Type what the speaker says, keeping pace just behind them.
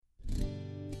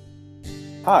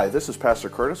Hi, this is Pastor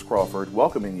Curtis Crawford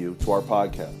welcoming you to our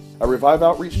podcast. At Revive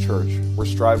Outreach Church, we're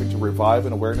striving to revive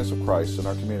an awareness of Christ in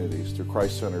our communities through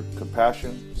Christ-centered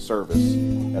compassion, service,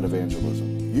 and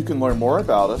evangelism. You can learn more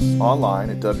about us online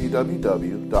at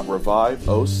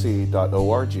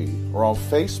www.reviveoc.org or on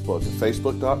Facebook at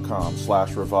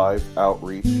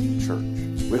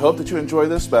facebook.com/reviveoutreachchurch. We hope that you enjoy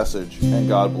this message, and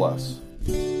God bless.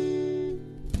 You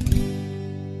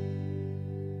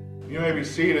may be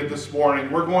seated this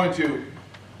morning. We're going to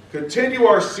continue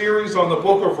our series on the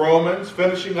book of Romans,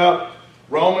 finishing up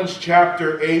Romans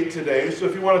chapter 8 today. So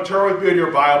if you want to turn with me in your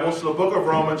Bibles to the book of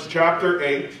Romans chapter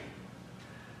 8,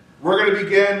 we're going to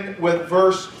begin with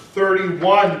verse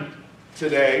 31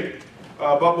 today.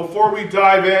 But before we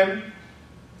dive in,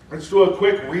 let's do a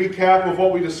quick recap of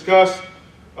what we discussed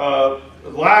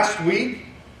last week.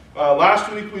 Last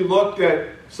week we looked at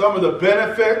some of the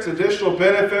benefits, additional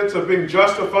benefits of being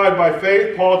justified by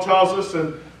faith. Paul tells us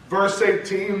in verse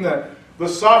 18 that the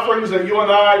sufferings that you and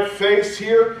I face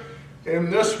here in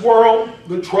this world,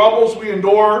 the troubles we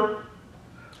endure,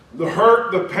 the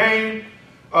hurt, the pain,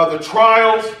 the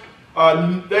trials,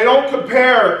 they don't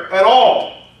compare at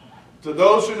all to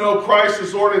those who know Christ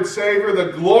as Lord and Savior,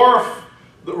 the glory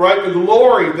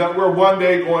that we're one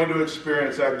day going to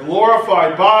experience, that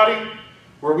glorified body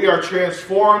where we are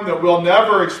transformed, that we'll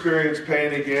never experience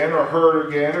pain again, or hurt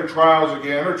again, or trials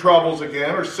again, or troubles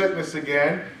again, or sickness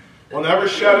again. We'll never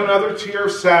shed another tear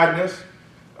of sadness,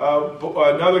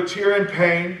 another tear in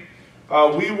pain.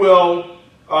 So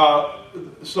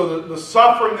the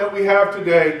suffering that we have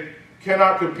today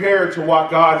cannot compare to what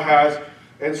God has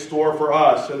in store for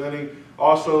us. And then he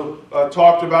also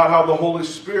talked about how the Holy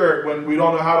Spirit, when we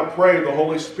don't know how to pray, the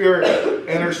Holy Spirit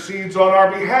intercedes on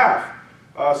our behalf.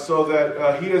 So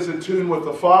that he is in tune with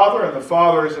the Father, and the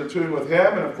Father is in tune with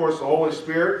him, and of course the Holy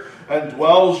Spirit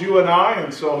indwells you and I,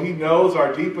 and so he knows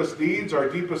our deepest needs, our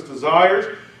deepest desires.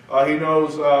 He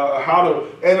knows how to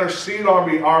intercede on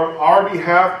our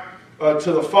behalf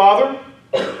to the Father.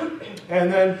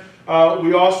 And then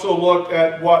we also looked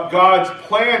at what God's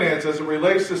plan is as it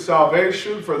relates to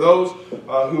salvation for those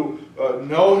who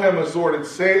know him as Lord and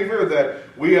Savior, that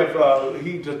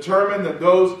he determined that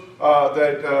those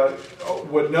that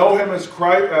would know him as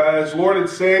Christ, as Lord and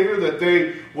Savior, that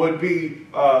they would be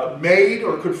made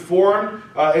or conformed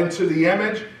into the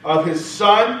image of his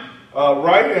Son,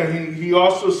 right? And he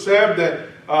also said that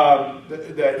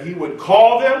he would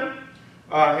call them,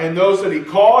 and those that he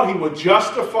called, he would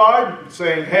justify,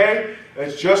 saying, "Hey,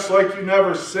 it's just like you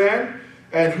never sinned."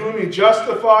 And whom he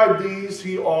justified, these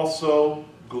he also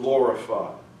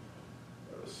glorified.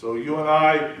 So you and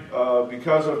I,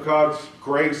 because of God's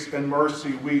grace and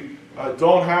mercy, we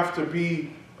don't have to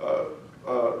be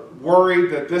worried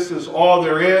that this is all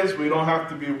there is. We don't have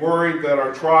to be worried that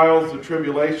our trials and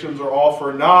tribulations are all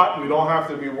for naught. We don't have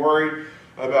to be worried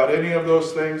about any of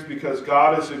those things because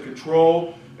God is in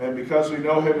control, and because we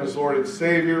know him as Lord and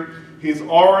Savior, he's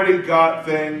already got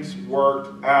things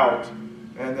worked out.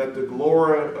 And that the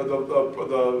glory,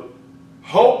 the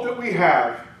hope that we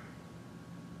have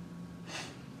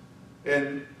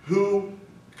in who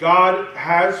God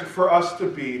has for us to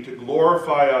be, to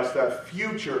glorify us, that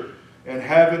future in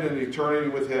heaven and eternity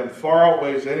with him, far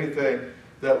outweighs anything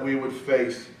that we would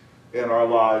face in our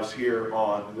lives here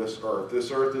on this earth. This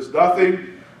earth is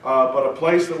nothing but a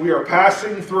place that we are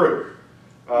passing through.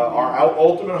 Our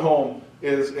ultimate home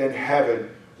is in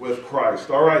heaven with Christ.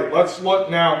 All right, let's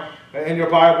look now in your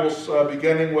Bibles,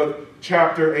 beginning with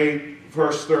chapter 8,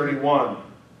 verse 31.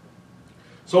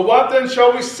 So what then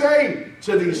shall we say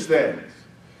to these things?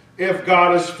 If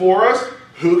God is for us,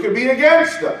 who can be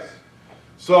against us?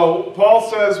 So Paul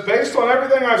says, based on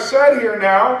everything I've said here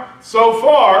now, so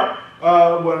far,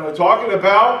 when we're talking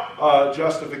about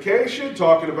justification,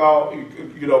 talking about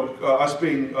us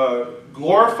being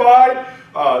glorified,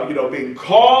 being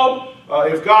called.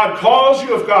 If God calls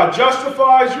you, if God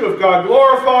justifies you, if God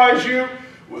glorifies you,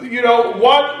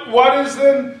 what is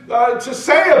then to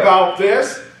say about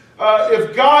this?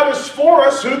 If God is for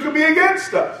us, who can be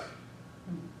against us?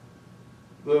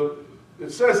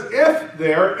 It says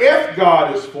if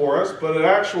God is for us, but an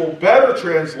actual better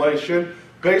translation,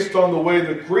 based on the way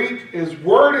the Greek is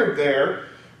worded there,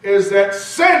 is that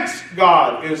since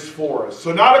God is for us.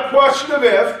 So not a question of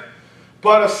if,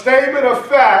 but a statement of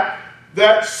fact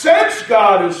that since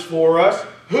God is for us,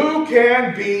 who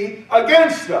can be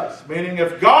against us? Meaning,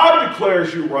 if God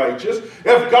declares you righteous,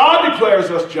 if God declares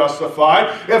us justified,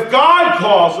 if God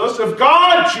calls us, if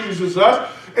God chooses us,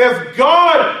 if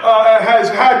God has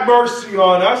had mercy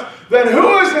on us, then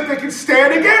who is it that can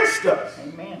stand against us?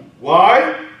 Amen.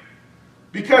 Why?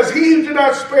 Because he who did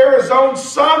not spare his own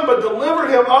son, but delivered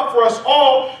him up for us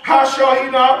all, how shall he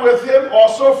not with him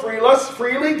also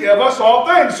freely give us all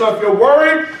things? So if you're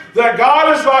worried that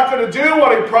God is not going to do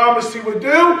what he promised he would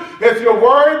do, if you're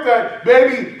worried that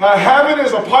maybe heaven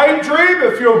is a pipe dream,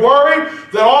 if you're worried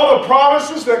that all the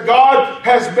promises that God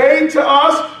has made to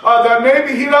us, that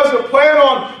maybe he doesn't plan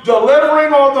on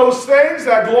delivering on those things,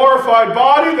 that glorified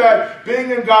body, that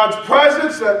being in God's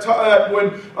presence, that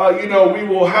when we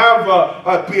will have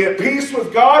be at peace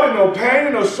with God, and no pain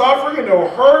and no suffering and no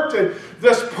hurt, and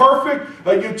this perfect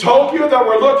utopia that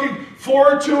we're looking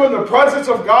forward to in the presence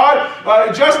of God.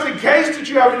 Just in case that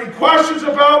you have any questions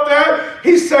about that,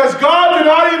 he says God did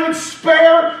not even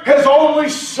spare his only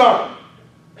son,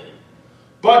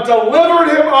 but delivered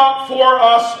him up for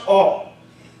us all.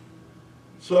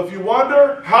 So if you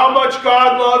wonder how much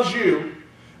God loves you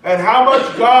and how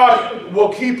much God will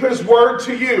keep his word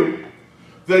to you,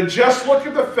 then just look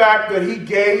at the fact that he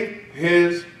gave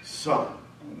his son.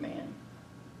 Amen.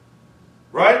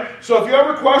 Right? So if you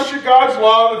ever question God's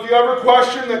love, if you ever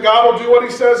question that God will do what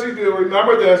he says he do,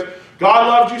 remember this: God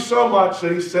loved you so much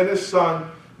that he sent his son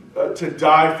to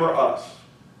die for us.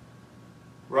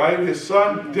 Right? His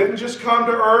son didn't just come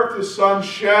to earth. His son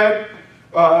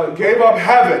gave up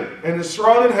heaven and his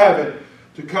throne in heaven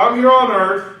to come here on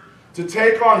earth to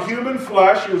take on human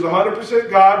flesh. He was 100%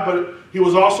 God, but he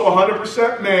was also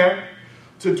 100% man,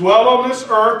 to dwell on this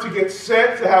earth, to get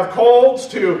sick, to have colds,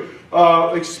 to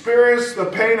experience the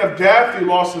pain of death. He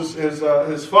lost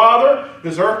his father,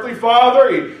 his earthly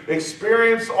father. He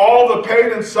experienced all the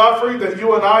pain and suffering that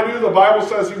you and I do. The Bible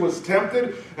says he was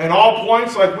tempted in all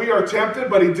points like we are tempted,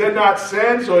 but he did not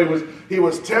sin. So he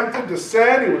was tempted to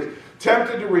sin. He was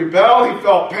tempted to rebel. He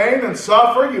felt pain and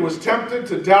suffering. He was tempted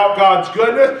to doubt God's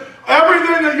goodness.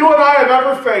 Everything that you and I have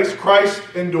ever faced, Christ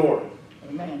endured.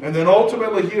 Amen. And then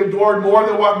ultimately he endured more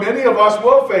than what many of us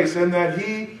will face, in that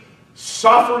he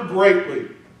suffered greatly.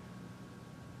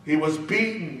 He was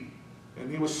beaten, and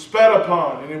he was spat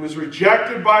upon, and he was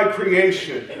rejected by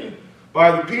creation,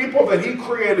 by the people that he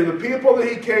created, the people that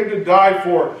he came to die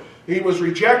for. He was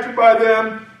rejected by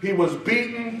them. He was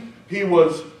beaten. He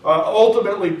was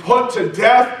ultimately put to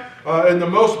death in the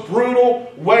most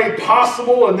brutal way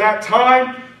possible in that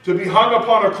time, to be hung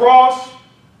upon a cross.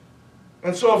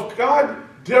 And so if God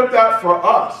did that for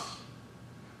us,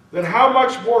 then how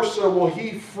much more so will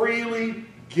he freely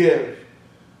give?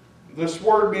 This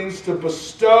word means to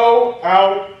bestow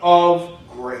out of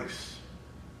grace.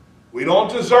 We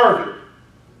don't deserve it.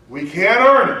 We can't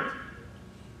earn it.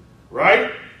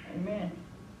 Right? Amen.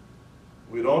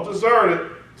 We don't deserve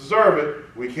it.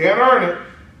 We can't earn it.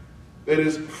 It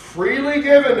is freely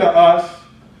given to us,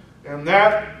 and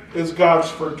that is God's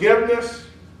forgiveness,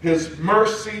 his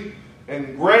mercy,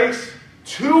 and grace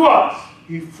to us.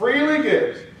 He freely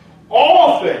gives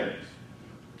all things.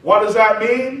 What does that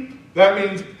mean? That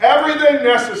means everything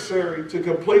necessary to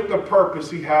complete the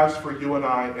purpose he has for you and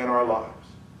I in our lives.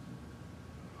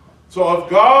 So if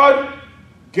God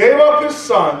gave up his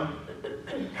son,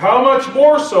 how much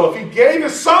more so? If he gave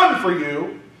his son for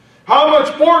you, how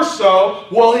much more so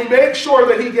will he make sure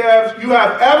that you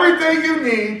have everything you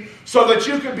need so that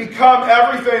you can become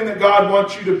everything that God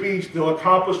wants you to be, to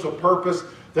accomplish the purpose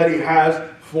that he has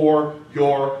for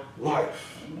your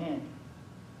life. Amen.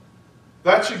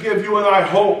 That should give you and I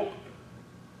hope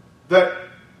that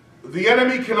the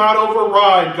enemy cannot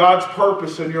override God's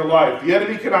purpose in your life. The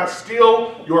enemy cannot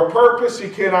steal your purpose. He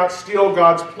cannot steal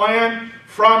God's plan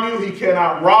from you. He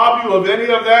cannot rob you of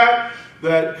any of that.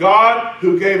 That God,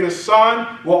 who gave his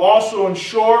son, will also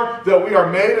ensure that we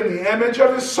are made in the image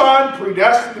of his son,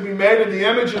 predestined to be made in the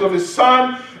image of his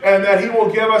son, and that he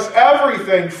will give us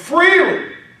everything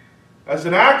freely as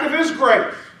an act of his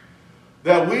grace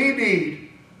that we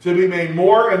need to be made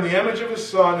more in the image of his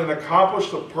son and accomplish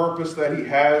the purpose that he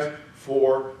has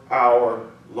for our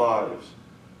lives.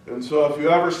 And so if you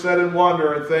ever sit and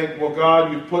wonder and think, well,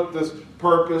 God, you've put this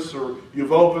purpose, or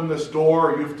you've opened this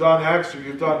door, or you've done X, or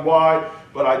you've done Y,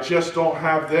 but I just don't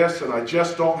have this, and I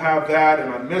just don't have that,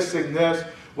 and I'm missing this,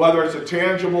 whether it's a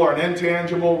tangible or an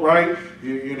intangible, right?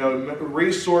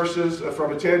 Resources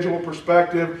from a tangible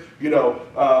perspective,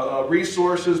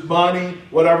 resources, money,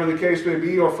 whatever the case may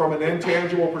be, or from an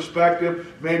intangible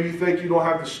perspective, maybe you think you don't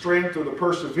have the strength or the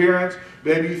perseverance,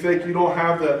 maybe you think you don't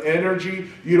have the energy,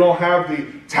 you don't have the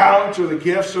talents or the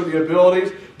gifts or the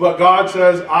abilities, but God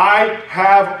says, I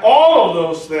have all of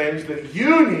those things that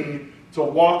you need to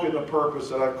walk in the purpose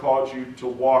that I've called you to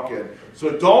walk in.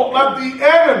 So don't let the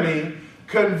enemy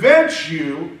convince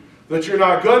you that you're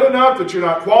not good enough, that you're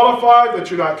not qualified,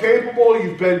 that you're not capable,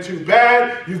 you've been too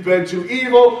bad, you've been too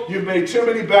evil, you've made too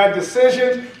many bad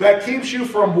decisions, that keeps you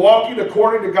from walking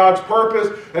according to God's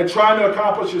purpose and trying to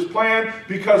accomplish His plan,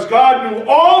 because God knew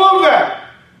all of that.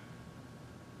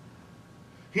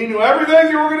 He knew everything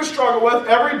you were going to struggle with,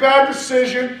 every bad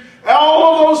decision,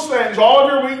 all of those things, all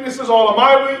of your weaknesses, all of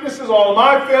my weaknesses, all of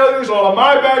my failures, all of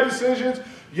my bad decisions,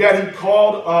 yet He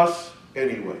called us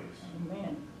anyways.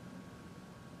 Amen.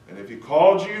 And if He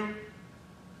called you,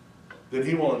 then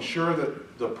He will ensure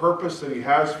that the purpose that He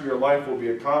has for your life will be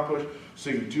accomplished. So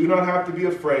you do not have to be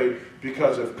afraid,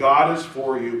 because if God is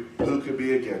for you, who could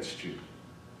be against you?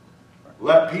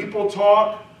 Let people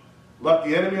talk. Let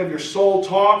the enemy of your soul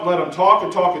talk. Let them talk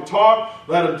and talk and talk.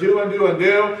 Let them do and do and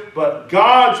do. But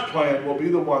God's plan will be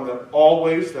the one that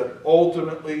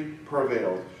ultimately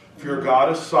prevails. For your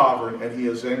God is sovereign, and He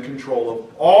is in control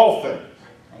of all things.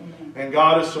 Amen. And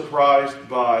God is surprised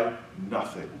by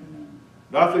nothing. Amen.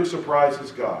 Nothing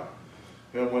surprises God.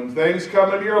 And when things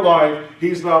come into your life,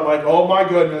 He's not like, oh my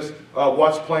goodness,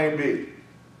 what's plan B?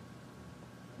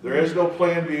 There is no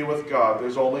plan B with God.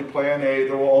 There's only plan A.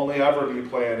 There will only ever be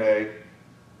plan A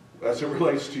as it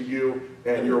relates to you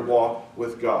and your walk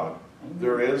with God. Amen.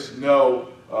 There is no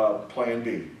plan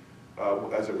B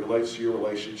as it relates to your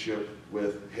relationship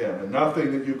with Him. And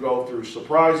nothing that you go through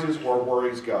surprises or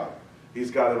worries God. He's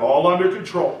got it all under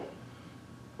control.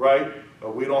 Right?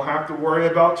 We don't have to worry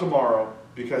about tomorrow,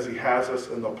 because He has us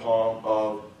in the palm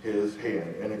of His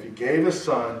hand. And if He gave His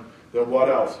Son, then what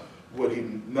else would He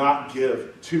not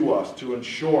give to us to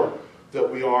ensure that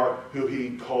we are who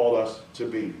He called us to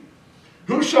be?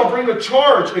 Who shall bring a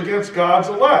charge against God's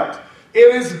elect?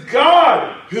 It is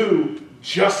God who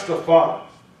justifies.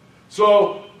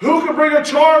 So who can bring a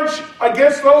charge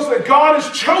against those that God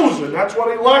has chosen? That's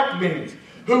what elect means.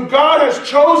 Who God has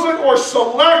chosen or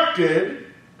selected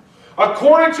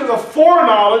according to the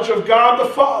foreknowledge of God the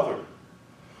Father.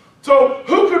 So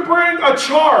who can bring a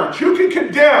charge? Who can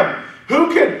condemn?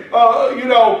 Who can,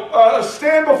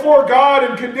 stand before God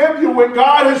and condemn you when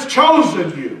God has chosen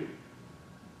you?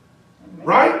 Amen.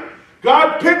 Right?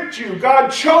 God picked you. God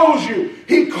chose you.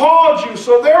 He called you.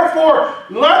 So therefore,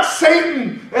 let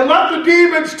Satan and let the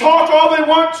demons talk all they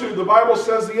want to. The Bible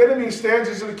says the enemy stands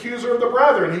as an accuser of the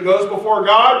brethren. He goes before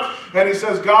God and he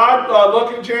says, God,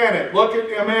 look at Janet. Look at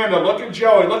Amanda. Look at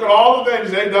Joey. Look at all the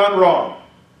things they've done wrong.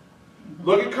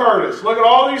 Look at Curtis. Look at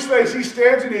all these things. He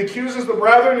stands and he accuses the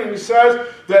brethren, and he says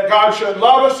that God shouldn't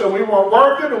love us, and we weren't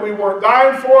worth it, and we weren't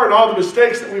dying for it, and all the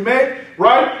mistakes that we make,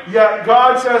 right? Yet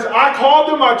God says, I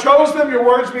called them, I chose them, your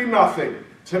words mean nothing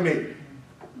to me.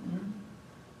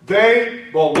 They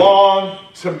belong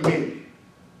to me.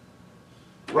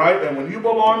 Right? And when you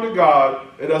belong to God,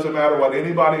 it doesn't matter what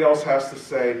anybody else has to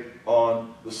say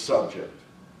on the subject.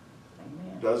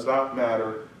 Amen. It does not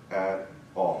matter at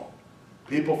all.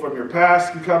 People from your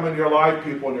past can come in your life.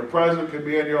 People in your present can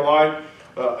be in your life.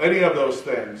 Any of those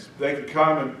things. They can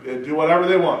come and do whatever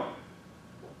they want.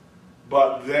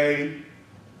 But they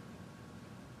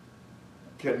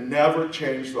can never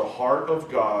change the heart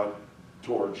of God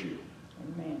towards you.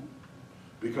 Amen.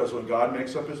 Because when God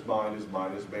makes up His mind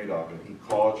is made up. And He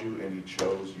called you and He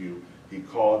chose you. He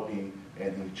called me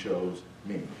and He chose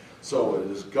me. So it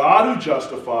is God who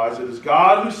justifies. It is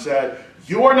God who said,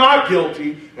 you are not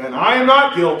guilty, and I am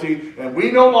not guilty, and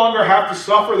we no longer have to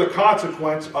suffer the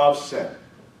consequence of sin.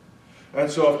 And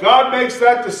so if God makes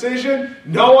that decision,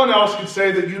 no one else can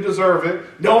say that you deserve it.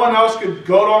 No one else can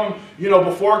go on,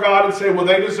 before God and say, well,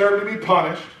 they deserve to be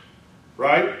punished.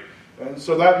 Right? And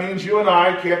so that means you and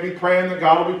I can't be praying that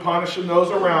God will be punishing those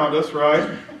around us,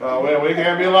 right? We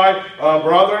can't be like,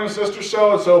 brother and sister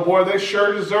so-and-so, boy, they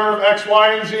sure deserve X,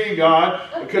 Y, and Z,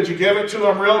 God. Could you give it to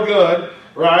them real good?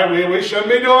 Right? We shouldn't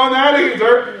be doing that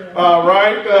either.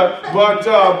 Right?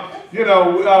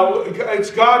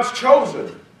 It's God's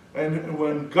chosen. And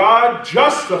when God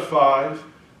justifies,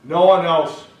 no one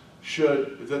else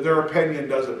should, their opinion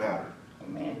doesn't matter.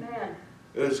 Amen.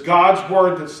 It is God's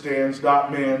word that stands,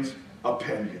 not man's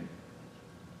opinion.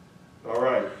 All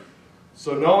right.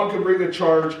 So no one can bring a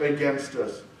charge against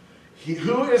us.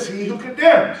 Who is he who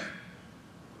condemns?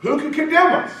 Who can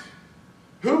condemn us?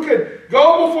 Who can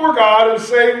go before God and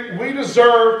say, we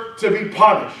deserve to be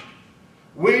punished.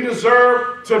 We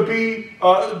deserve to be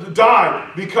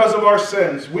die because of our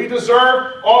sins. We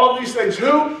deserve all of these things.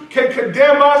 Who can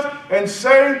condemn us and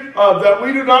say that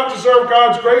we do not deserve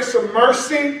God's grace and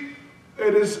mercy?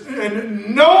 It is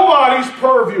in nobody's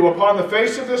purview upon the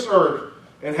face of this earth,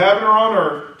 in heaven or on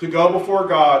earth, to go before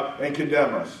God and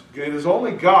condemn us. It is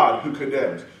only God who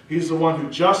condemns. He's the one who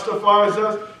justifies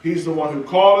us. He's the one who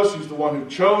called us. He's the one who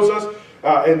chose us.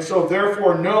 And so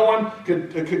therefore no one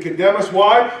could condemn us.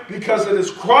 Why? Because it is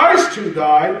Christ who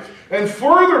died, and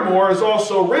furthermore is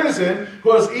also risen,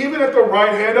 who is even at the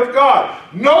right hand of God.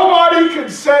 Nobody can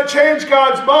change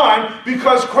God's mind,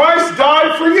 because Christ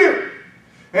died for you.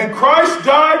 And Christ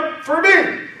died for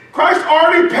me. Christ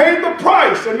already paid the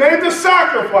price and made the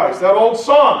sacrifice. That old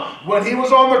song, when he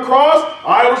was on the cross,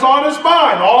 I was on his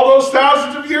mind. All those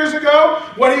thousands of years ago,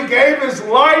 when he gave his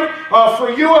life for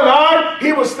you and I,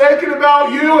 he was thinking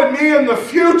about you and me in the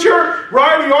future,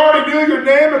 right? He already knew your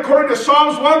name according to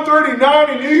Psalms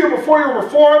 139. He knew you before you were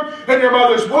formed in your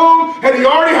mother's womb. And he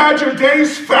already had your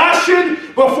days fashioned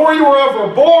before you were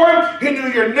ever born. He knew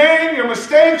your name, your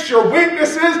mistakes, your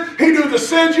weaknesses. He knew the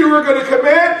sins you were going to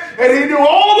commit. And he knew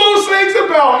all those things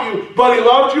about you. But he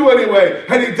loved you anyway.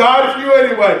 And he died for you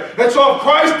anyway. And so if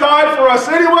Christ died for us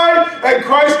anyway, and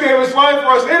Christ gave his life for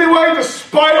us anyway,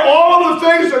 despite all of the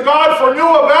things that God foreknew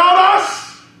about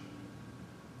us,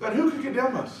 then who can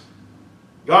condemn us?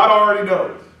 God already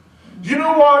knows. Do you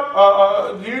know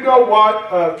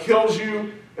what kills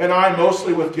you and I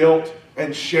mostly with guilt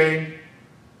and shame?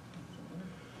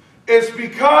 It's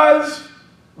because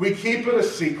we keep it a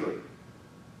secret.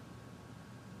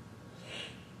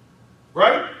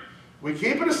 Right? We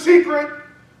keep it a secret.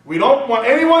 We don't want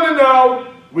anyone to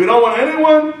know. We don't want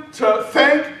anyone to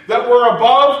think that we're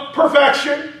above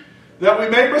perfection, that we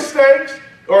make mistakes,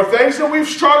 or things that we've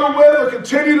struggled with or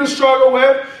continue to struggle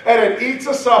with, and it eats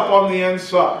us up on the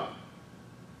inside.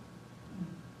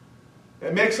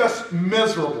 It makes us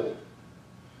miserable.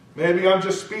 Maybe I'm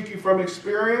just speaking from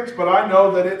experience, but I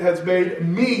know that it has made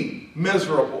me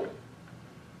miserable.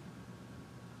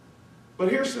 But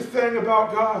here's the thing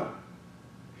about God.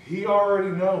 He already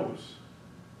knows.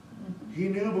 He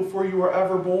knew before you were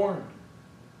ever born.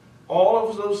 All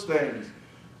of those things.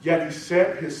 Yet he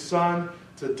sent his Son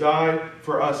to die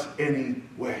for us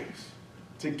anyways.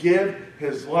 To give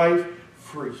his life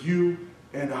for you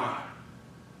and I.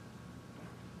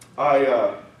 My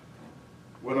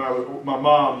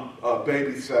mom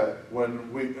babysat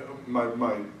when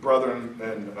my brother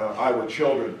and I were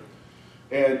children.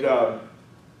 And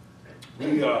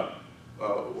we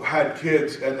had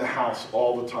kids in the house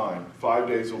all the time, 5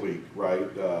 days a week,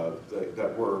 right?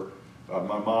 That were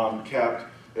my mom kept.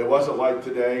 It wasn't like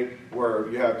today where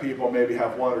you have people maybe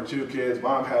have one or two kids.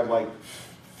 Mom had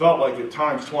felt like it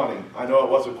times 20. I know it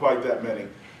wasn't quite that many,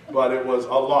 but it was a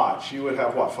lot. She would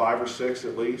have, 5 or 6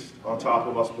 at least on top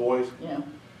of us boys? Yeah.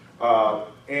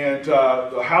 And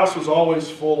the house was always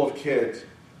full of kids.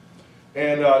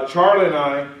 And Charlie and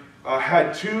I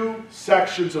had 2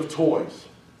 sections of toys.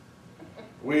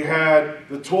 We had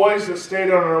the toys that stayed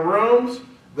in our rooms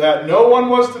that no one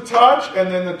was to touch, and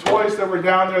then the toys that were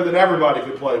down there that everybody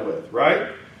could play with,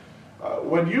 right?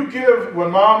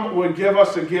 When Mom would give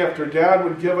us a gift or Dad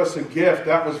would give us a gift,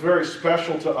 that was very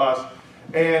special to us.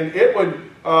 And it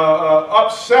would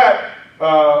upset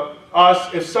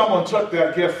us if someone took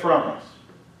that gift from us,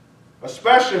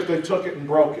 especially if they took it and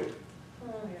broke it.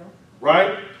 Oh, yeah.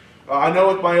 Right? I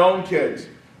know with my own kids,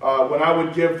 when I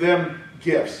would give them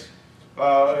gifts,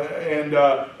 and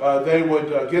they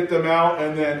would get them out,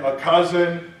 and then a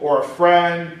cousin or a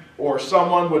friend or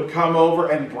someone would come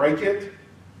over and break it.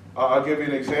 I'll give you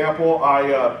an example.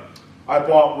 I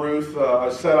bought Ruth, I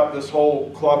set up this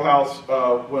whole clubhouse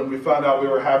when we found out we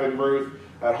were having Ruth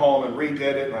at home, and redid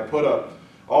it, and I put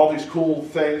all these cool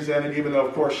things in it, even though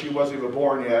of course she wasn't even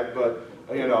born yet, but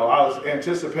I was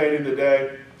anticipating the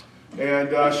day.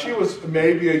 And she was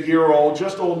maybe a year old,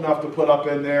 just old enough to put up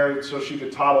in there so she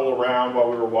could toddle around while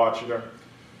we were watching her.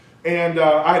 And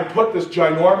I had put this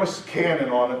ginormous cannon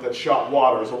on it that shot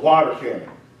water. It was a water cannon.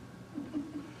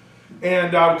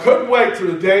 And I couldn't wait till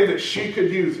the day that she could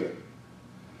use it.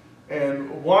 And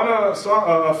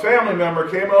a family member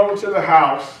came over to the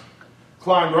house,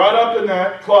 climbed right up in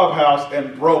that clubhouse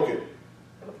and broke it.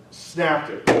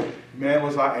 Snapped it. Man,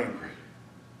 was I angry.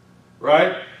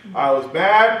 Right? I was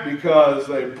mad because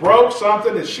they broke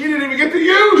something that she didn't even get to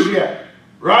use yet.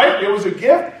 Right? It was a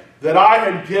gift that I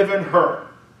had given her.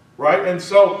 Right? And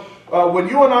so when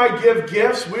you and I give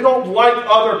gifts, we don't like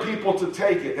other people to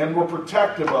take it, and we're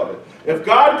protective of it. If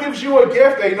God gives you a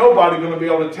gift, ain't nobody going to be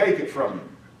able to take it from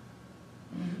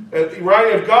you. Right?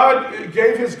 If God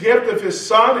gave his gift of his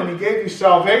Son and he gave you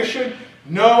salvation,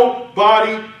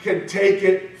 nobody can take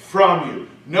it from you.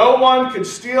 No one can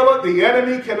steal it. The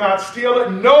enemy cannot steal it.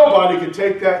 Nobody can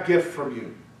take that gift from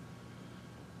you.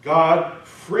 God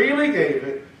freely gave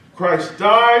it. Christ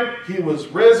died. He was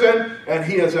risen. And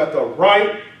he is at the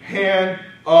right hand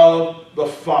of the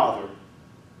Father.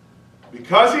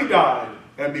 Because he died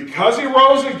and because he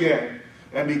rose again,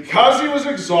 And because he was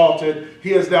exalted,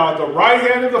 he is now at the right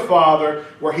hand of the Father,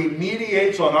 where he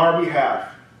mediates on our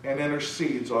behalf and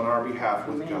intercedes on our behalf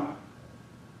with God.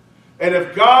 And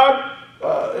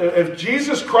if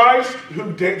Jesus Christ,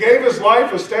 who gave his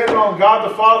life, is standing on God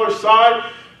the Father's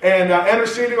side and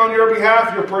interceding on your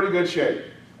behalf, you're in pretty good shape.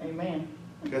 Amen.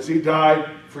 Because he died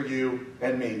for you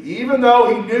and me. Even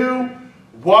though he knew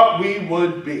what we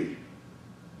would be.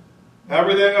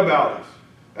 Everything about us.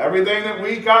 Everything that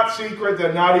we got secret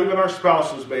that not even our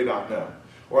spouses may not know.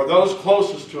 Or those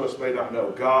closest to us may not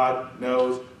know. God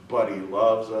knows, but he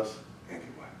loves us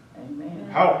anyway. Amen.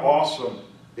 How awesome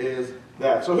is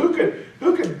that? So who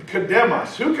could condemn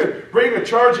us? Who could bring a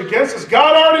charge against us?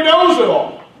 God already knows it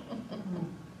all.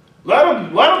 Let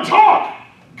him talk.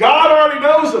 God already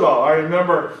knows it all. I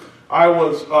remember I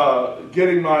was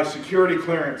getting my security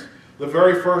clearance the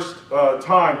very first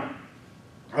time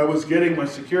I was getting my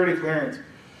security clearance.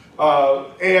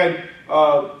 And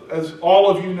as all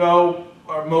of you know,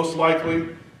 most likely,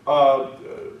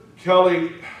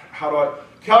 Kelly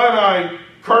and I,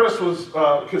 Curtis was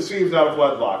conceived out of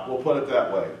wedlock, we'll put it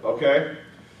that way, okay?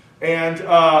 And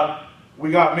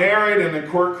we got married, and then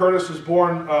Curtis was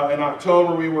born in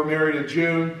October. We were married in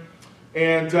June.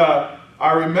 And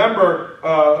I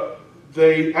remember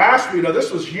they asked me, now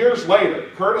this was years later,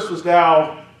 Curtis was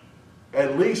now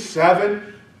at least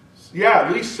 7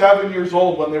 years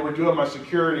old when they were doing my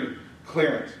security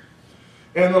clearance.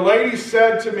 And the lady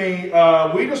said to me,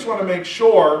 we just want to make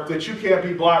sure that you can't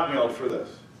be blackmailed for this.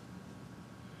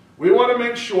 We want to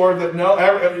make sure that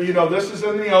this is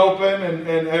in the open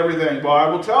and everything. Well, I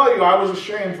will tell you, I was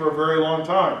ashamed for a very long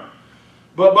time.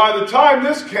 But by the time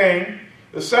this came,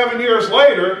 7 years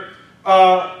later,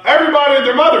 everybody and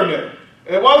their mother knew.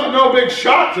 It wasn't no big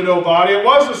shock to nobody. It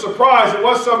wasn't a surprise. It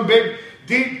was some big,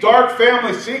 deep, dark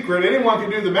family secret. Anyone can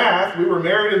do the math. We were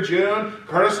married in June.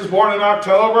 Curtis was born in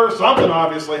October. Something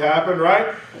obviously happened,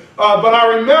 right? But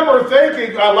I remember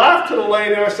thinking, I laughed to the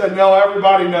lady and I said, no,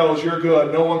 everybody knows you're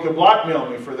good. No one can blackmail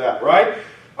me for that, right?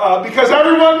 Because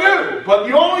everyone knew. But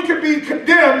you only can be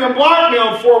condemned and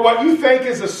blackmailed for what you think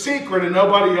is a secret and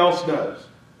nobody else knows.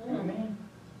 Amen.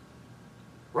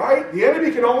 Right? The enemy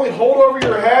can only hold over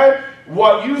your head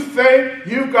what you think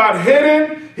you've got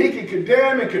hidden. He can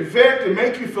condemn and convict and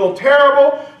make you feel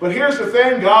terrible. But here's the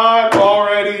thing, God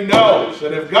already knows.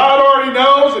 And if God already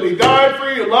knows that he died for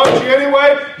you, loves you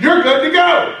anyway, you're good to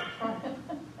go.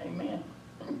 Amen.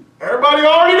 Everybody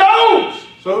already knows.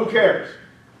 So who cares?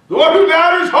 The one who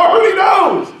matters already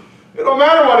knows. It don't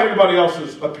matter what anybody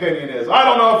else's opinion is. I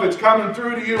don't know if it's coming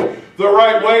through to you the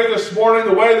right way this morning,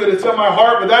 the way that it's in my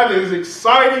heart, but that is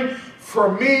exciting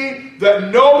for me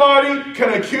that nobody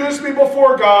can accuse me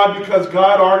before God because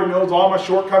God already knows all my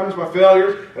shortcomings, my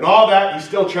failures, and all that. He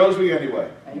still chose me anyway.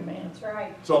 Amen. That's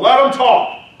right. So let them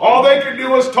talk. All they can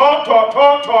do is talk.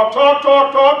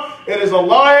 It is a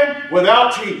lion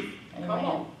without teeth.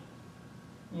 Amen.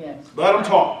 Yes. Let them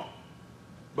talk.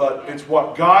 But it's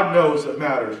what God knows that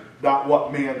matters, not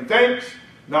what man thinks,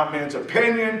 not man's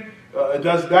opinion. That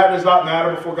does not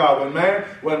matter before God.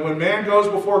 When man goes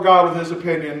before God with his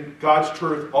opinion, God's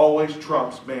truth always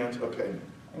trumps man's opinion.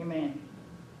 Amen.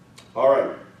 All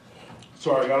right.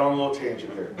 Sorry, I got on a little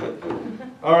tangent here.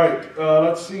 All right,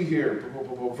 let's see here.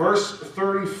 Verse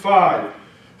 35.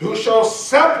 Who shall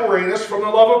separate us from the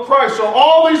love of Christ? So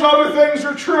all these other things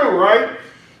are true, right?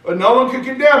 But no one can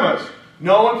condemn us.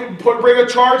 No one can bring a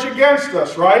charge against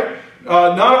us, right?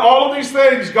 All of these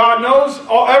things, God knows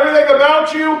everything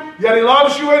about you, yet he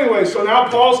loves you anyway. So now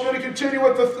Paul's going to continue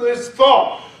with this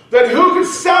thought. That who can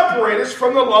separate us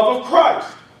from the love of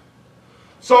Christ?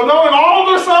 So knowing all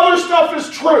this other stuff is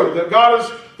true, that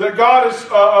God is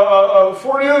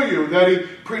foreknew you, that he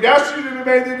predestined you to be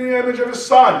made in the image of his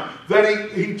Son,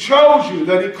 that he chose you,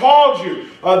 that he called you,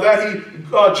 that he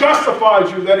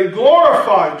justified you, that he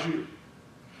glorified you.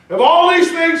 If all these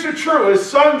things are true, his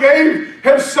Son gave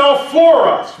himself for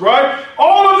us, right?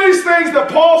 All of these things that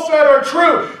Paul said are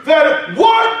true. That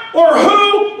what or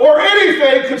who or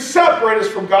anything could separate us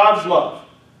from God's love?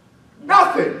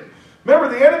 Nothing. Remember,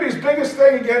 the enemy's biggest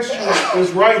thing against you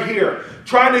is right here.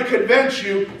 Trying to convince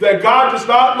you that God does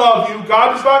not love you,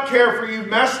 God does not care for you,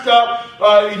 messed up,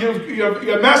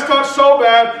 you messed up so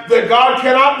bad that God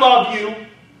cannot love you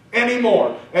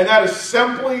anymore. And that is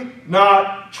simply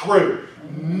not true.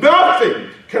 Nothing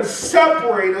can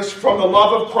separate us from the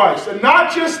love of Christ. And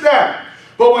not just that,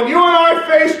 but when you and I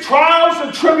face trials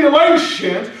and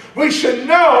tribulations, we should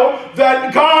know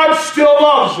that God still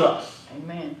loves us.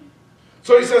 Amen.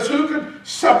 So he says, who can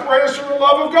separate us from the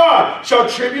love of God? Shall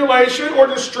tribulation or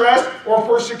distress or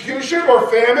persecution or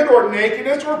famine or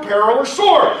nakedness or peril or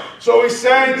sword? So he's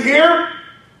saying here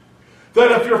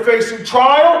That if you're facing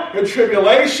trial and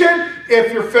tribulation,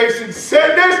 if you're facing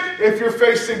sickness, if you're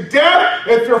facing death,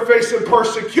 if you're facing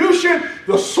persecution,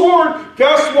 the sword,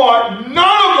 guess what?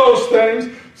 None of those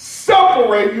things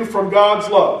separate you from God's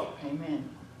love. Amen.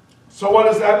 So what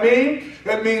does that mean?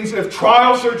 It means if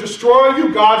trials are destroying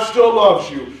you, God still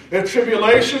loves you. If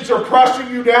tribulations are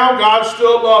pressing you down, God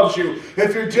still loves you.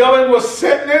 If you're dealing with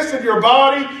sickness in your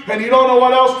body and you don't know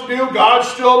what else to do, God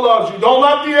still loves you. Don't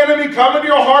let the enemy come into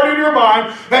your heart and your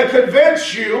mind and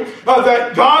convince you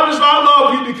that God does not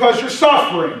love you because you're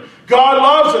suffering. God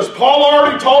loves us. Paul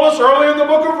already told us early in the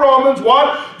book of Romans,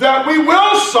 what? That we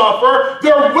will suffer,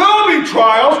 there will be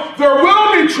trials, there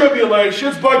will be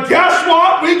tribulations, but guess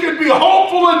what? We can be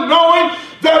hopeful in knowing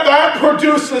that that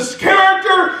produces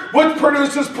character, which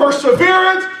produces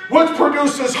perseverance, which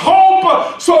produces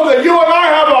hope, so that you and I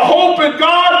have a hope in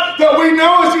God, that we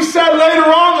know, as he said later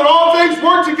on, that all things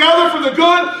work together for the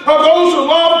good of those who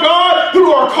love God,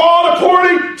 who are called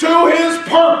according to his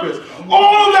purpose.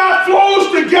 All of that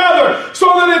flows together so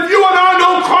that if you and I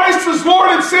know Christ as Lord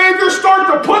and Savior,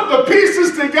 start to put the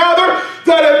pieces together,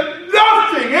 that if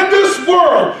nothing in this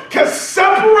world can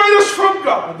separate us from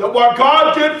God, that what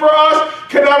God did for us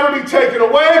can never be taken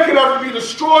away, can never be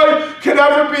destroyed, can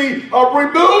never be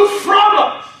removed from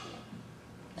us.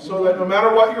 So that no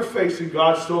matter what you're facing,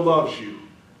 God still loves you.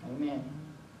 Amen.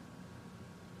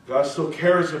 God still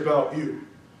cares about you.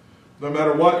 No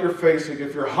matter what you're facing,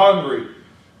 if you're hungry,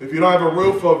 if you don't have a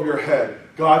roof over your head,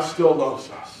 God still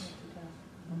loves us.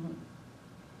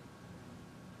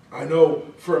 I know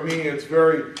for me it's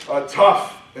very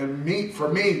tough. And for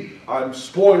me, I'm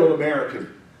spoiled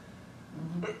American.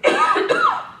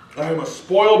 I am a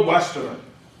spoiled Westerner.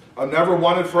 I've never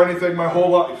wanted for anything my whole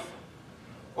life.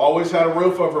 Always had a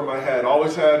roof over my head.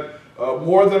 Always had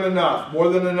more than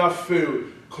enough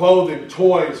food, clothing,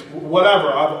 toys,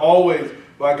 whatever. I've always,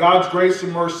 by God's grace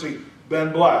and mercy,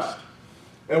 been blessed.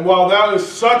 And while that is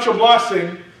such a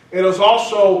blessing, it has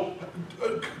also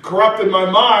corrupted my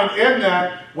mind in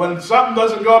that when something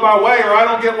doesn't go my way or I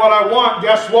don't get what I want,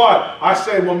 guess what? I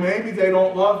say, well, maybe they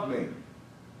don't love me.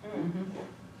 Mm-hmm.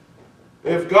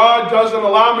 If God doesn't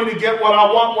allow me to get what I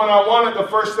want when I want it, the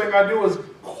first thing I do is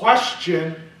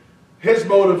question his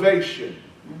motivation.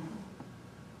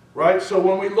 Right? So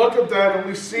when we look at that and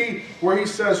we see where he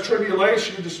says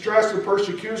tribulation, distress, or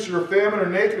persecution, or famine, or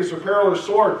nakedness, or peril, or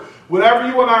sword, whatever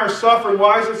you and I are suffering,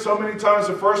 why is it so many times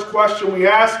the first question we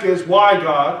ask is, why,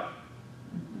 God?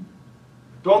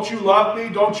 Don't you love me?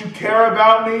 Don't you care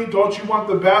about me? Don't you want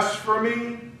the best for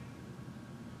me?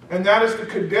 And that is the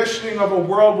conditioning of a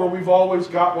world where we've always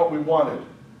got what we wanted.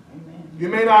 Amen.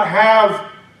 You and I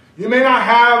may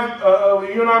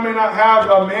not have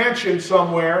a mansion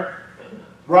somewhere,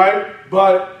 right?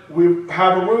 But we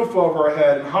have a roof over our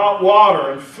head and hot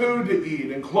water and food to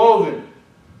eat and clothing.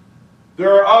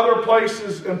 There are other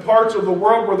places and parts of the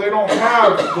world where they don't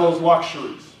have those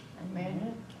luxuries.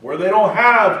 Amen. Where they don't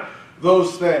have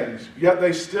those things, yet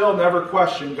they still never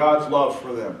question God's love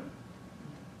for them.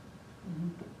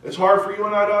 It's hard for you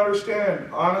and I to understand.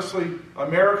 Honestly,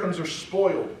 Americans are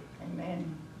spoiled.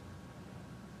 Amen.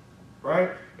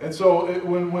 Right? And so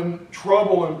when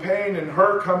trouble and pain and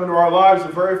hurt come into our lives,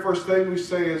 the very first thing we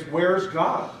say is, where's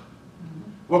God?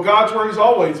 Mm-hmm. Well, God's where he's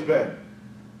always been.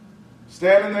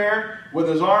 Standing there with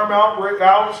his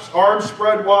arms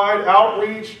spread wide,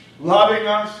 outreach, loving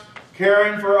us,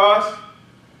 caring for us.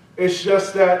 It's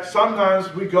just that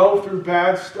sometimes we go through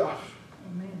bad stuff.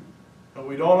 Amen. And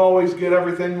we don't always get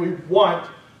everything we want,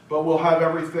 but we'll have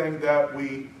everything that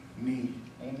we need.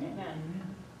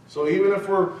 Amen. So even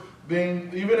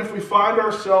if we find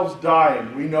ourselves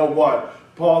dying, we know what?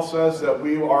 Paul says that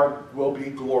we will be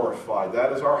glorified.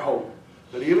 That is our hope.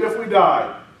 That even if we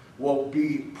die, we'll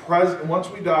be present. Once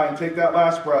we die and take that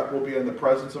last breath, we'll be in the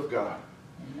presence of God.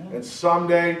 Amen. And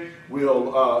someday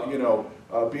we'll,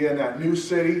 be in that new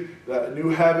city, that new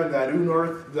heaven, that new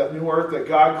earth that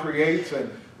God creates, and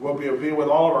we'll be with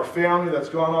all of our family that's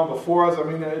gone on before us. I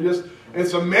mean,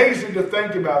 it's amazing to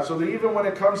think about. So that even when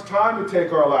it comes time to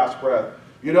take our last breath,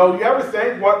 you ever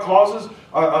think what causes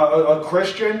a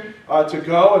Christian to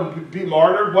go and be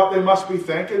martyred, what they must be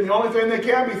thinking? The only thing they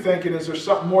can be thinking is there's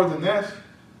something more than this.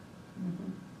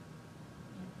 Mm-hmm.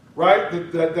 Right?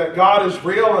 That God is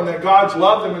real and that God's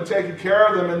loved them and taken care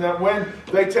of them, and that when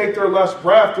they take their last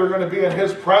breath, they're going to be in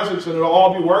his presence and it'll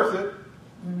all be worth it.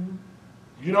 Mm-hmm.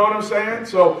 You know what I'm saying?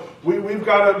 So we've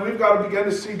got to begin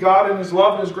to see God in his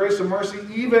love and his grace and mercy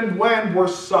even when we're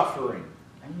suffering.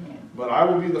 But I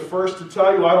will be the first to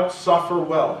tell you I don't suffer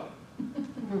well.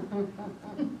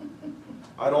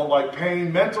 I don't like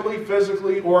pain mentally,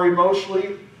 physically, or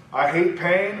emotionally. I hate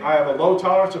pain. I have a low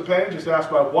tolerance of pain. Just ask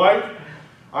my wife.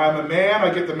 I'm a man.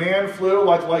 I get the man flu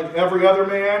like every other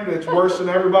man. It's worse than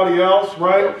everybody else,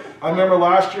 right? I remember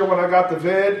last year when I got the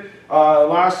vid,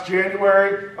 last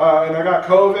January, and I got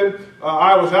COVID.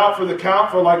 I was out for the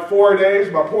count for like 4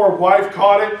 days. My poor wife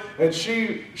caught it, and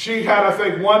she had, I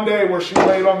think, one day where she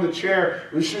laid on the chair.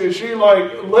 She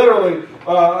like literally,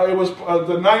 it was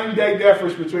the night and day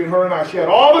difference between her and I. She had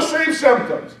all the same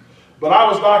symptoms, but I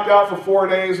was knocked out for 4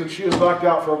 days, and she was knocked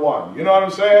out for 1. You know what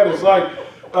I'm saying? It's like,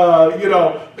 I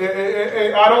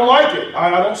don't like it.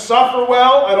 I don't suffer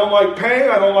well. I don't like pain.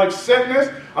 I don't like sickness.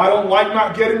 I don't like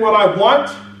not getting what I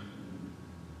want.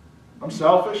 I'm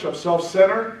selfish. I'm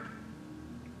self-centered.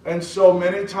 And so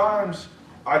many times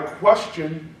I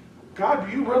question, God,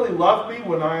 do you really love me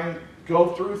when I go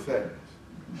through things?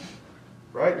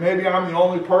 Right? Maybe I'm the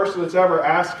only person that's ever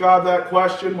asked God that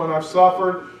question when I've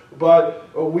suffered. But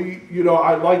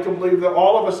I'd like to believe that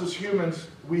all of us as humans,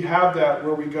 we have that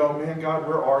where we go, man, God,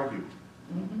 where are you?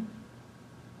 Mm-hmm.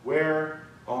 Where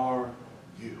are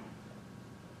you?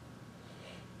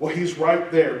 Well, he's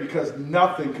right there because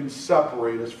nothing can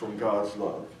separate us from God's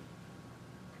love.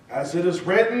 As it is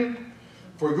written,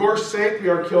 for your sake we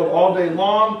are killed all day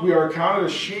long. We are counted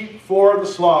as sheep for the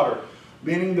slaughter.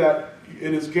 Meaning that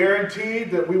it is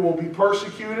guaranteed that we will be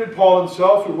persecuted. Paul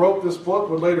himself, who wrote this book,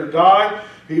 would later die.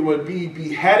 He would be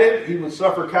beheaded. He would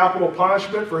suffer capital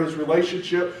punishment for his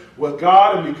relationship with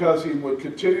God and because he would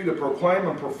continue to proclaim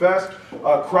and profess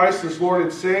Christ as Lord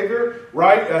and Savior,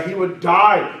 right? He would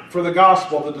die for the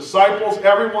gospel. The disciples,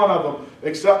 every one of them,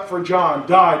 except for John,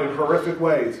 died in horrific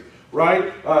ways,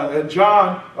 right? And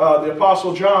John, the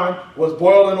Apostle John, was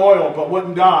boiled in oil but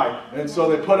wouldn't die. And so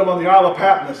they put him on the Isle of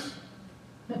Patmos.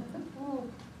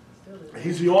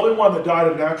 He's the only one that died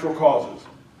of natural causes.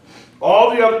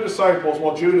 All the other disciples,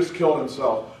 well, Judas killed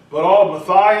himself. But all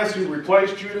Matthias, who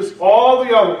replaced Judas, all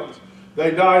the other ones,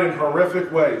 they died in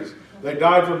horrific ways. They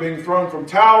died from being thrown from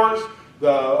towers. They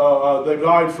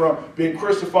died from being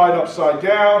crucified upside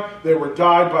down. They were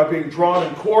died by being drawn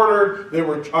and quartered. They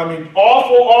were, awful,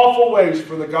 awful ways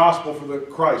for the gospel, for the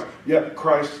Christ. Yet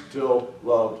Christ still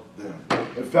loved them.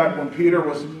 In fact, when Peter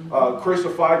was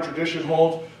crucified, tradition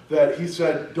holds that he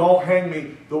said, don't hang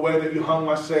me the way that you hung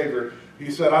my Savior. He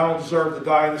said, I don't deserve to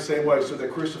die in the same way. So they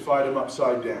crucified him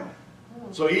upside down.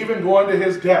 So even going to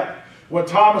his death, when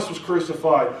Thomas was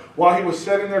crucified, while he was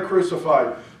sitting there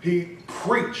crucified, he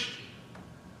preached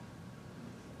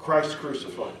Christ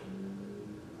crucified.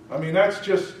 That's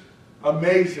just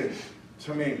amazing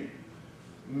to me.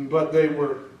 But they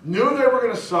knew they were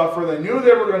going to suffer. They knew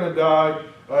they were going to die.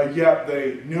 Yet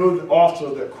they knew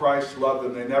also that Christ loved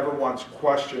them. They never once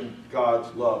questioned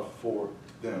God's love for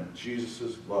them.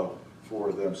 Jesus' love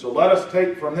for them. So let us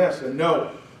take from this and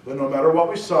know that no matter what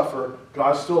we suffer,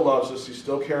 God still loves us. He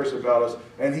still cares about us.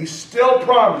 And He still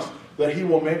promised that He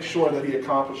will make sure that He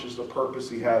accomplishes the purpose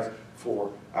He has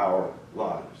for our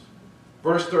lives.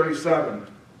 Verse 37.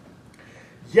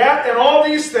 Yet in all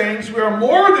these things we are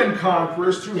more than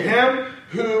conquerors through Him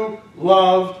who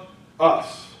loved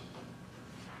us.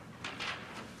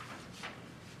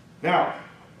 Now,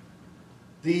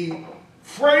 the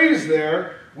phrase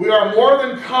there, we are more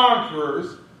than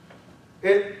conquerors,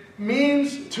 it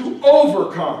means to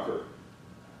over-conquer.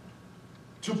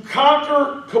 To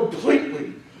conquer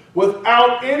completely,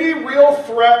 without any real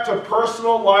threat to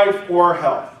personal life or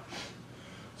health.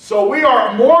 So we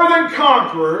are more than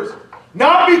conquerors,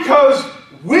 not because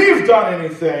we've done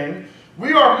anything.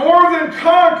 We are more than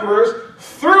conquerors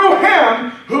through Him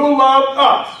who loved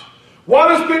us. What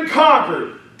has been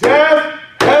conquered? Death,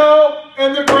 hell,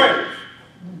 and the grave.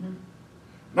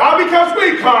 Not because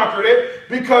we conquered it,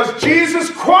 because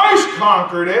Jesus Christ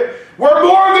conquered it. We're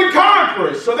more than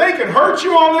conquerors. So they can hurt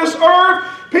you on this earth.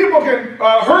 People can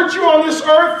hurt you on this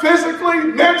earth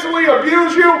physically, mentally,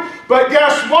 abuse you. But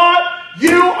guess what?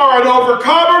 You are an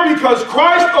overcomer because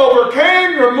Christ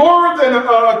overcame. You're more than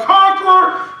a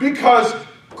conqueror because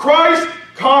Christ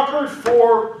conquered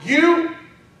for you.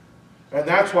 And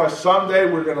that's why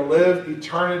someday we're going to live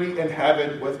eternity in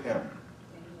heaven with Him.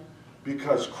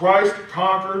 Because Christ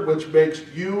conquered, which makes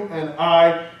you and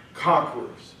I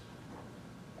conquerors.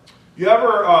 You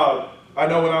ever, I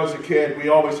know when I was a kid, we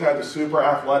always had the super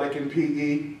athletic in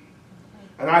PE.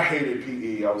 And I hated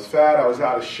PE. I was fat, I was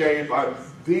out of shape. I'm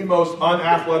the most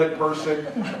unathletic person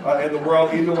in the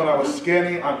world. Even when I was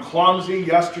skinny, I'm clumsy.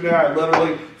 Yesterday I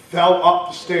literally fell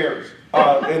up the stairs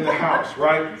in the house,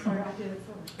 right?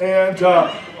 And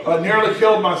nearly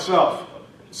killed myself.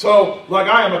 So,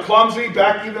 I am a clumsy, even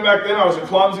back then I was a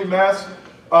clumsy mess.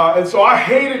 And so I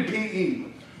hated PE.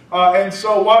 And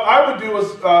so what I would do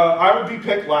is, I would be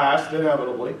picked last,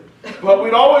 inevitably. But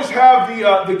we'd always have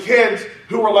the kids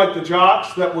who were like the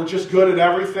jocks that were just good at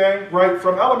everything, right?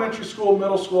 From elementary school,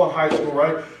 middle school, and high school,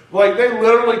 right? Like they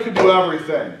literally could do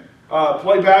everything.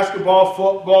 Play basketball,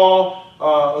 football,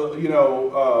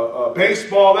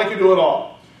 baseball, they could do it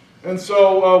all. And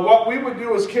so what we would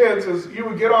do as kids is you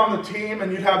would get on the team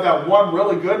and you'd have that one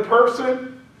really good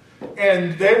person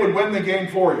and they would win the game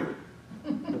for you.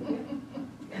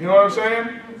 You know what I'm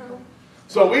saying?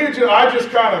 So I just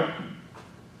kind of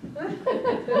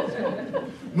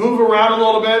move around a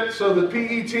little bit so the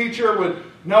PE teacher would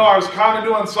know I was kind of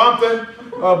doing something.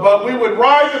 But we would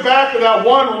ride the back of that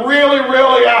one really,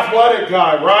 really athletic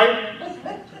guy, right?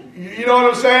 You know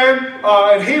what I'm saying?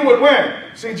 And he would win.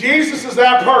 See, Jesus is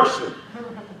that person.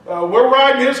 We're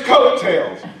riding his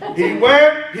coattails. He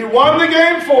won the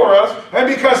game for us, and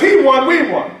because he won,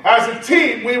 we won. As a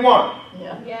team, we won.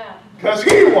 Yeah. Because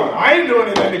he won. I didn't do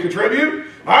anything to contribute.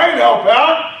 I didn't help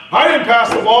out. I didn't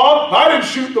pass the ball. I didn't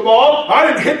shoot the ball. I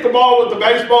didn't hit the ball with the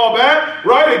baseball bat,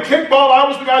 right? And kickball, I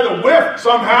was the guy that whiffed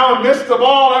somehow and missed the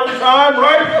ball every time,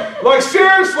 right? Like,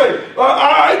 seriously,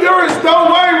 there is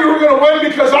no way we were going to win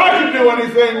because I could do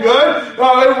anything good.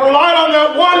 It relied on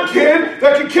that one kid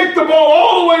that could kick the ball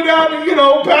all the way down,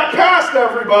 back past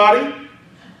everybody,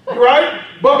 right?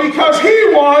 But because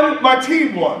he won, my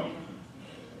team won.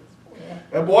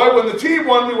 And boy, when the team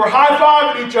won, we were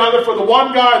high-fiving each other for the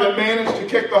one guy that managed to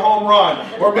kick the home run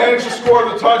or managed to score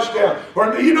the touchdown.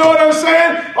 Or, you know what I'm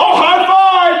saying? Oh, high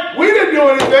five! We didn't do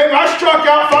anything. I struck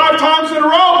out 5 times in a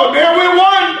row, but man, we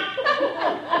won!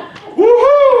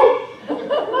 Woohoo!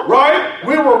 Right?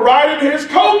 We were riding his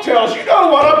coattails. You know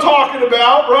what I'm talking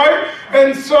about, right?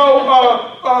 And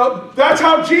so that's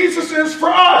how Jesus is for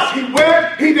us. He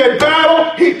went, he did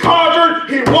battle, he conquered,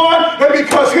 he won, and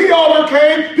because he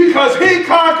overcame, because he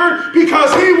conquered,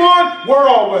 because he won, we're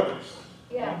all winners.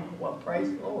 Yeah. Well, praise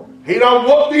the Lord. He don't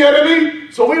whoop the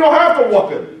enemy, so we don't have to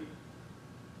whoop him.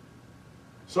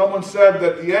 Someone said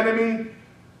that the enemy,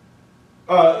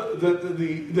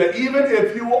 that even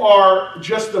if you are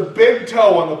just the big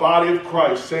toe on the body of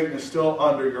Christ, Satan is still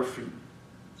under your feet.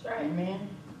 That's right. Amen.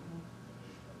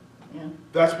 Yeah.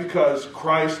 That's because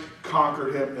Christ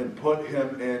conquered him and put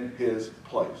him in his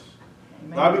place.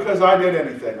 Amen. Not because I did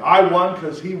anything. I won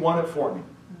because he won it for me.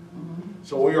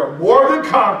 So we are more than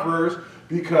conquerors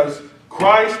because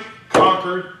Christ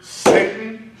conquered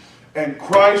Satan and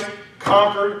Christ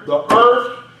conquered the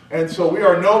earth. And so we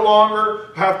are no longer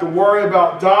have to worry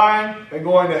about dying and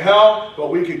going to hell, but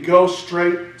we could go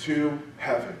straight to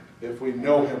heaven if we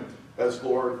know him as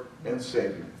Lord and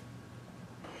Savior.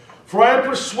 For I am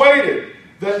persuaded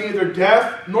that neither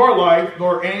death, nor life,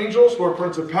 nor angels, nor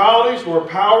principalities, nor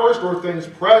powers, nor things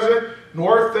present,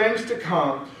 nor things to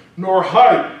come, nor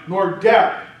height, nor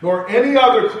depth, nor any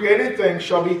other created thing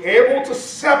shall be able to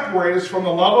separate us from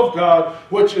the love of God,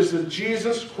 which is in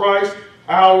Jesus Christ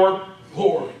our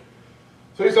Lord.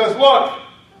 So he says, look,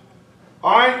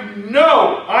 I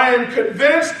know, I am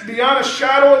convinced beyond a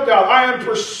shadow of doubt, I am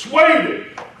persuaded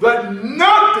that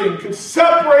nothing can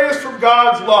separate us from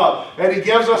God's love. And he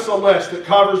gives us a list that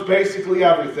covers basically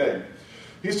everything.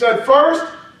 He said first,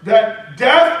 that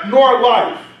death nor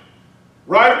life.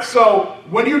 Right? So,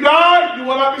 when you die, you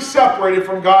will not be separated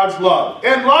from God's love.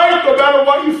 In life, no matter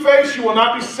what you face, you will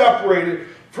not be separated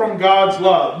from God's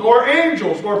love. Nor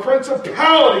angels, nor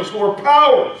principalities, nor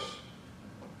powers.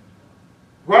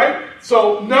 Right?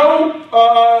 So,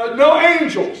 no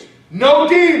angels, no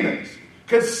demons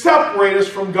can separate us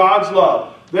from God's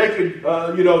love. They could,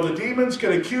 the demons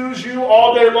can accuse you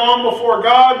all day long before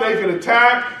God. They can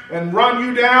attack and run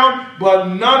you down, but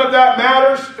none of that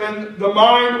matters in the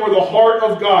mind or the heart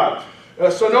of God.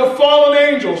 So no fallen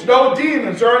angels, no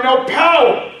demons, there are no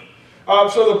power.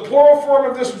 So the plural form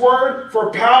of this word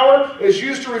for power is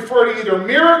used to refer to either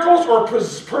miracles or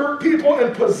people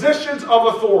in positions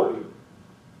of authority.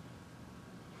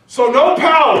 So no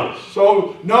powers.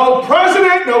 So no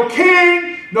president, no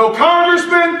king, no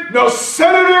congressman, no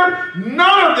senator,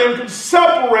 none of them can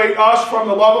separate us from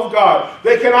the love of God.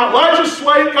 They cannot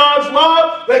legislate God's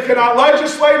love. They cannot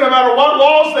legislate no matter what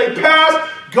laws they pass.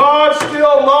 God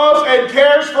still loves and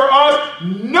cares for us.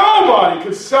 Nobody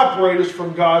can separate us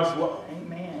from God's love.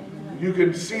 Amen. You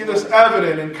can see this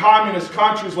evident in communist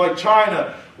countries like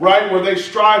China, right, where they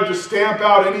strive to stamp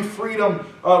out any freedom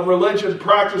of religion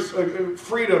practice,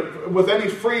 freedom with any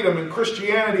freedom in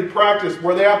Christianity practice,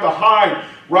 where they have to hide,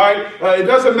 right? It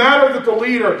doesn't matter that the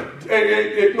leader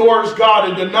ignores God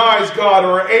and denies God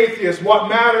or are atheist. What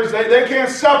matters, they can't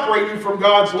separate you from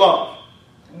God's love.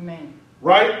 Amen.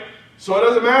 Right? So it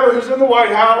doesn't matter who's in the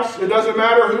White House. It doesn't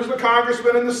matter who's the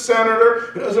congressman and the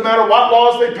senator. It doesn't matter what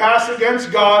laws they pass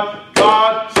against God.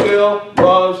 God still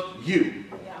loves you.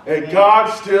 And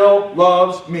God still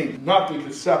loves me. Nothing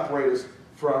can separate us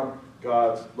from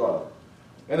God's love.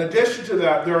 In addition to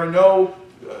that, there are no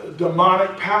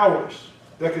demonic powers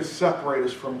that can separate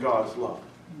us from God's love.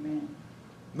 Amen.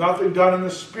 Nothing done in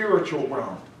the spiritual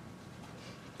realm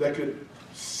that could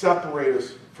separate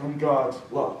us from God's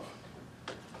love.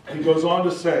 He goes on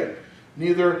to say,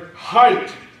 neither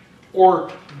height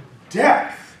or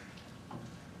depth.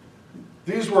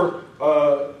 These were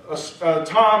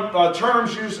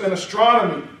terms used in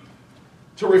astronomy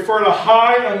to refer to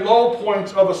high and low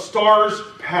points of a star's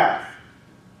path.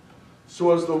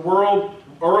 So as the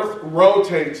Earth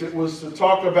rotates, it was to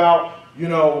talk about,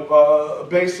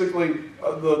 basically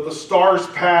the star's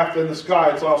path in the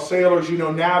sky. It's how sailors,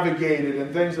 navigated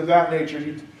and things of that nature.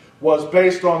 It was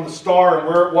based on the star and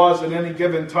where it was at any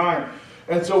given time.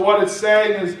 And so what it's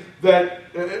saying is that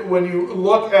when you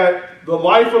look at the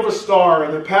life of a star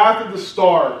and the path of the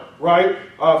star, right,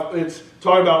 it's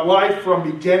talking about life from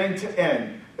beginning to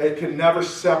end. It can never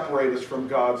separate us from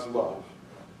God's love.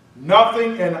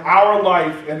 Nothing in our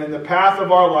life and in the path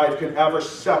of our life can ever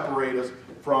separate us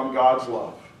from God's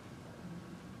love.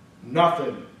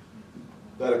 Nothing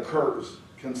that occurs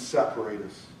can separate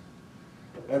us.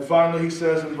 And finally, he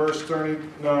says in verse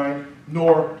 39,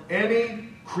 nor any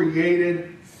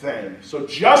created thing. So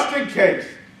just in case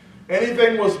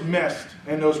anything was missed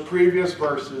in those previous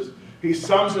verses, he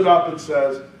sums it up and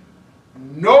says,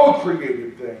 no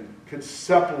created thing can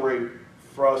separate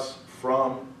us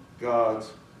from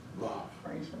God's love.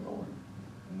 Praise the Lord.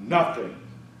 Nothing.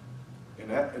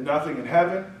 Nothing in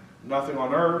heaven, nothing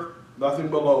on earth, nothing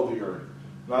below the earth.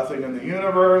 Nothing in the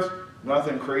universe,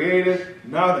 nothing created,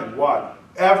 nothing. What?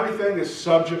 Everything is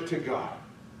subject to God.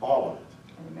 All of it.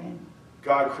 Amen.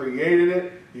 God created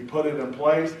it. He put it in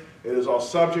place. It is all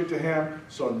subject to Him.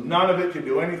 So none of it can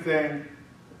do anything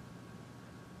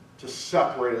to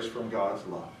separate us from God's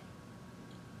love.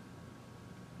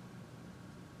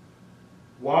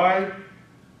 Why?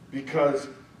 Because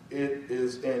it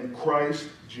is in Christ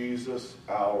Jesus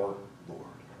our Lord.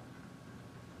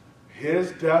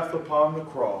 His death upon the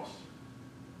cross,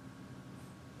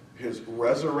 His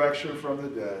resurrection from the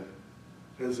dead,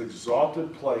 His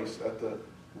exalted place at the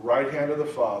right hand of the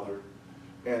Father,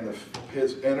 and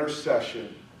His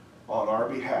intercession on our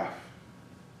behalf.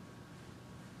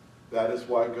 That is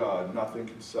why nothing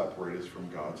can separate us from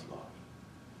God's love.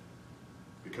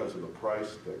 Because of the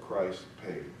price that Christ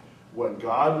paid. When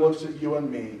God looks at you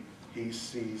and me, He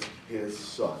sees His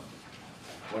Son.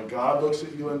 When God looks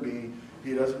at you and me,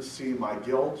 He doesn't see my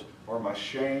guilt or my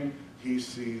shame. He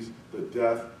sees the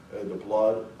death and the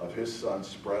blood of His Son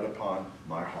spread upon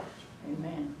my heart.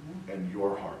 Amen. And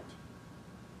your heart.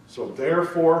 So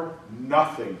therefore,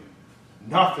 nothing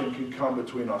can come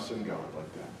between us and God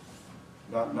like that.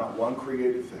 Not one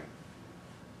created thing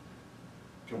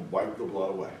can wipe the blood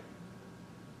away.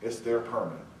 It's there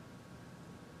permanent.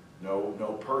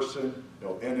 No person,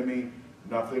 no enemy,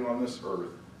 nothing on this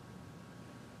earth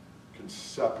can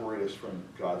separate us from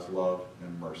God's love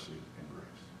and mercy and grace.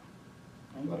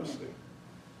 Amen. Let us sing.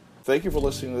 Thank you for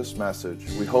listening to this message.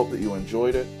 We hope that you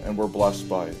enjoyed it and were blessed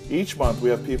by it. Each month we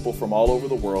have people from all over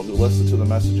the world who listen to the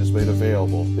messages made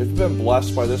available. If you've been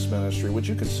blessed by this ministry, would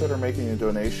you consider making a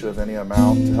donation of any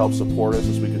amount to help support us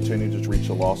as we continue to reach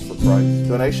the lost for Christ?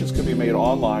 Donations can be made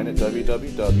online at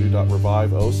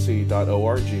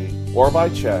www.reviveoc.org or by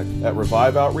check at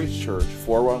Revive Outreach Church,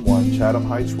 411 Chatham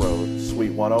Heights Road,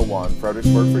 Suite 101,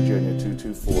 Fredericksburg, Virginia,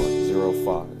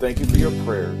 22405. Thank you for your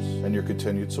prayers and your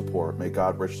continued support. May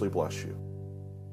God richly bless you.